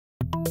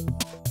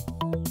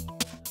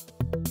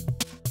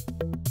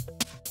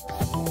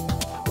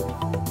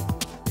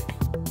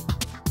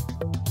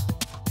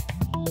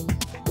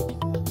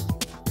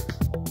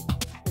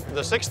The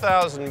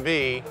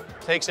 6000B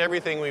takes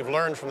everything we've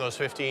learned from those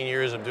 15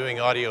 years of doing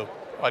audio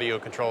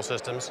control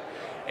systems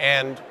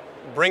and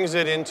brings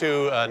it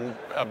into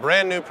a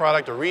brand new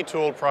product, a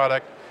retooled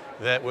product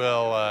that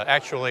will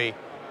actually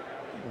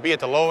be at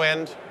the low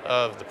end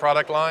of the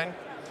product line.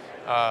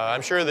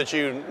 I'm sure that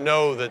you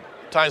know that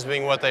times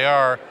being what they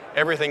are,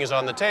 everything is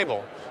on the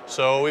table.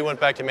 So we went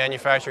back to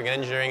manufacturing and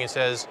engineering and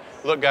says,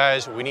 look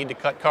guys, we need to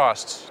cut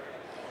costs.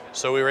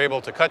 So we were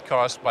able to cut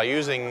costs by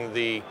using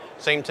the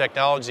same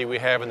technology we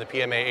have in the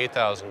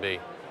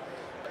PMA6000B.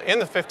 In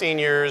the 15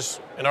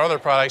 years, in our other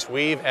products,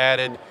 we've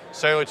added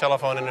cellular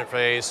telephone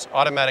interface,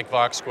 automatic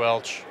Vox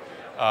squelch,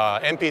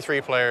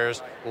 MP3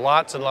 players,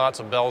 lots and lots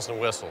of bells and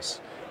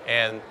whistles.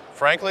 And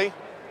frankly,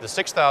 the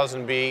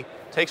 6000B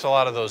takes a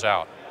lot of those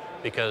out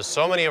because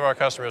so many of our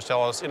customers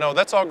tell us, you know,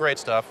 that's all great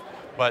stuff,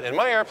 but in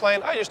my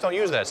airplane, I just don't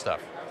use that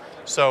stuff.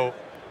 So,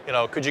 you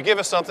know, could you give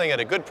us something at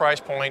a good price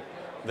point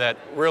that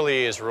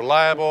really is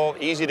reliable,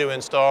 easy to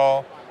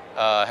install,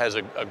 has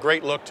a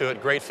great look to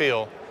it, great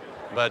feel,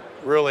 but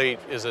really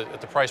is at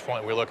the price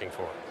point we're looking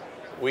for.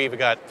 We've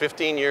got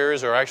 15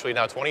 years, or actually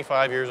now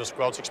 25 years of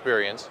squelch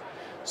experience,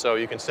 so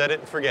you can set it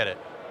and forget it.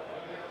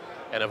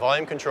 And a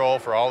volume control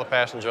for all the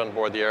passengers on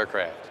board the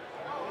aircraft.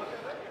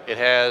 It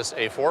has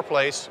a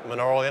 4-place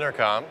monaural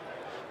intercom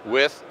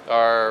with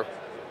our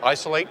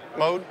isolate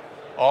mode,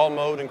 all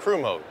mode, and crew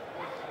mode.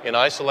 In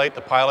isolate,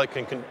 the pilot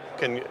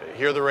can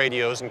hear the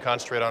radios and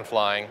concentrate on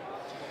flying.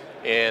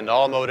 In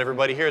all mode,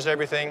 everybody hears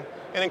everything.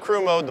 And in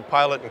crew mode, the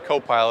pilot and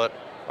co-pilot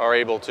are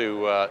able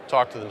to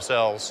talk to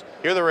themselves,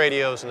 hear the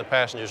radios, and the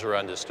passengers are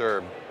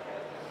undisturbed.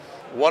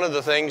 One of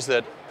the things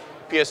that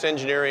PS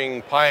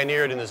Engineering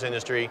pioneered in this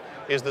industry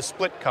is the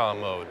split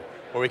comm mode,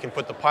 where we can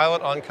put the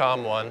pilot on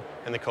comm 1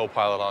 and the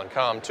co-pilot on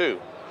comm 2.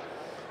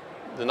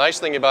 The nice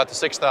thing about the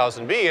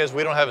 6000B is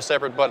we don't have a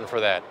separate button for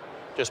that.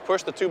 Just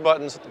push the 2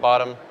 buttons at the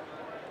bottom,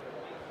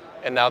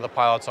 and now the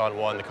pilot's on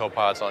 1, the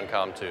co-pilot's on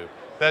comm 2.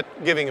 That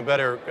giving a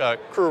better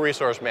crew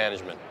resource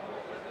management.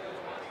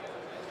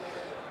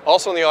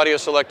 Also in the audio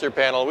selector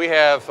panel, we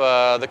have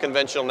the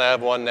conventional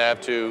nav 1,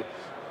 nav 2,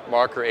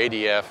 marker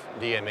ADF,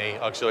 DME,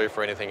 auxiliary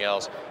for anything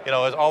else. You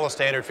know, all the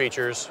standard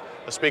features,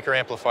 a speaker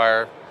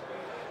amplifier,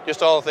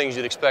 just all the things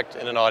you'd expect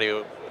in an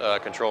audio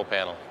control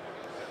panel.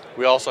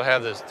 We also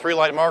have this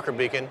 3-light marker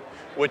beacon,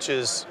 which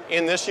is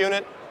in this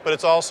unit, but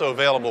it's also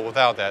available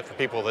without that for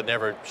people that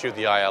never shoot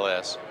the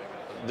ILS.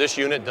 This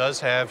unit does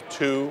have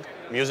 2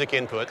 music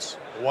inputs,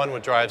 one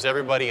which drives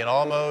everybody in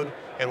all mode,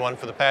 and one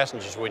for the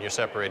passengers when you're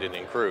separated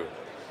in crew.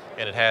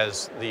 And it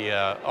has the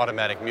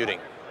automatic muting.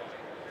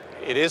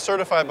 It is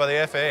certified by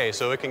the FAA,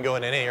 so it can go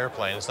in any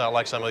airplane. It's not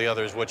like some of the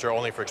others, which are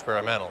only for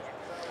experimental.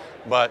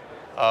 But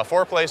a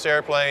 4-place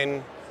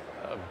airplane,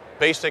 a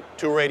basic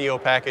 2-radio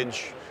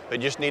package, they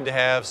just need to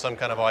have some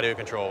kind of audio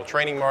control.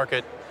 Training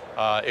market,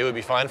 it would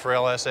be fine for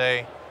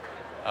LSA.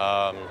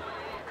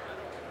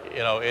 You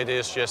know, it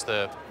is just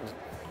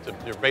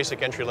your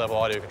basic entry-level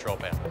audio control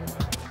panel.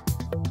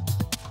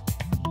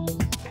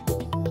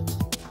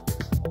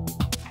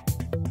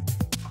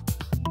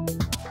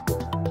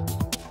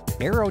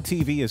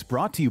 Aero-TV is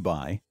brought to you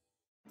by...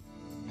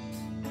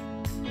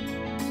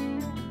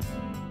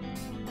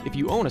 If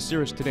you own a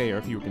Cirrus today, or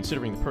if you are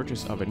considering the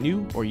purchase of a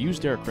new or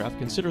used aircraft,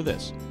 consider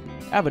this.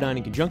 Aviation,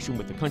 in conjunction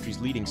with the country's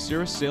leading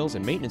Cirrus sales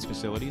and maintenance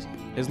facilities,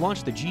 has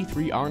launched the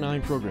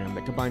G3R9 program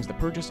that combines the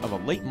purchase of a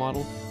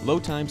late-model,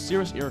 low-time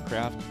Cirrus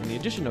aircraft and the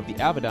addition of the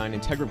Aviation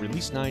Integra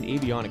Release 9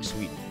 avionics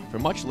suite for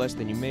much less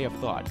than you may have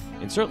thought,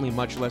 and certainly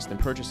much less than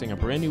purchasing a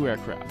brand new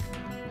aircraft.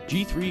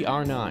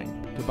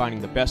 G3R9,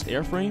 combining the best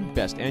airframe,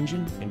 best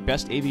engine, and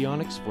best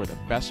avionics for the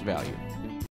best value.